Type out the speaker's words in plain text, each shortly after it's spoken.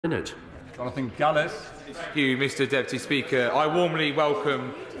Jonathan Gullis. Thank you, Mr Deputy Speaker. I warmly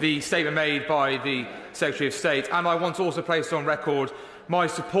welcome the statement made by the Secretary of State, and I want to also place on record my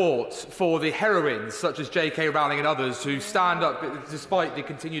support for the heroines such as J.K. Rowling and others who stand up despite the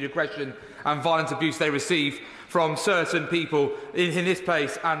continued aggression and violent abuse they receive from certain people in this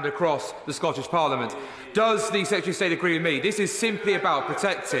place and across the Scottish Parliament. Does the Secretary of State agree with me? This is simply about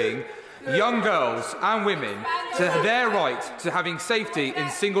protecting young girls and women to their right to having safety in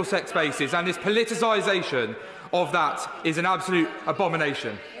single-sex spaces, and this politicisation of that is an absolute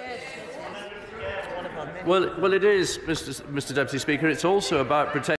abomination. Well, it is, Mr Deputy Speaker. It's also about protecting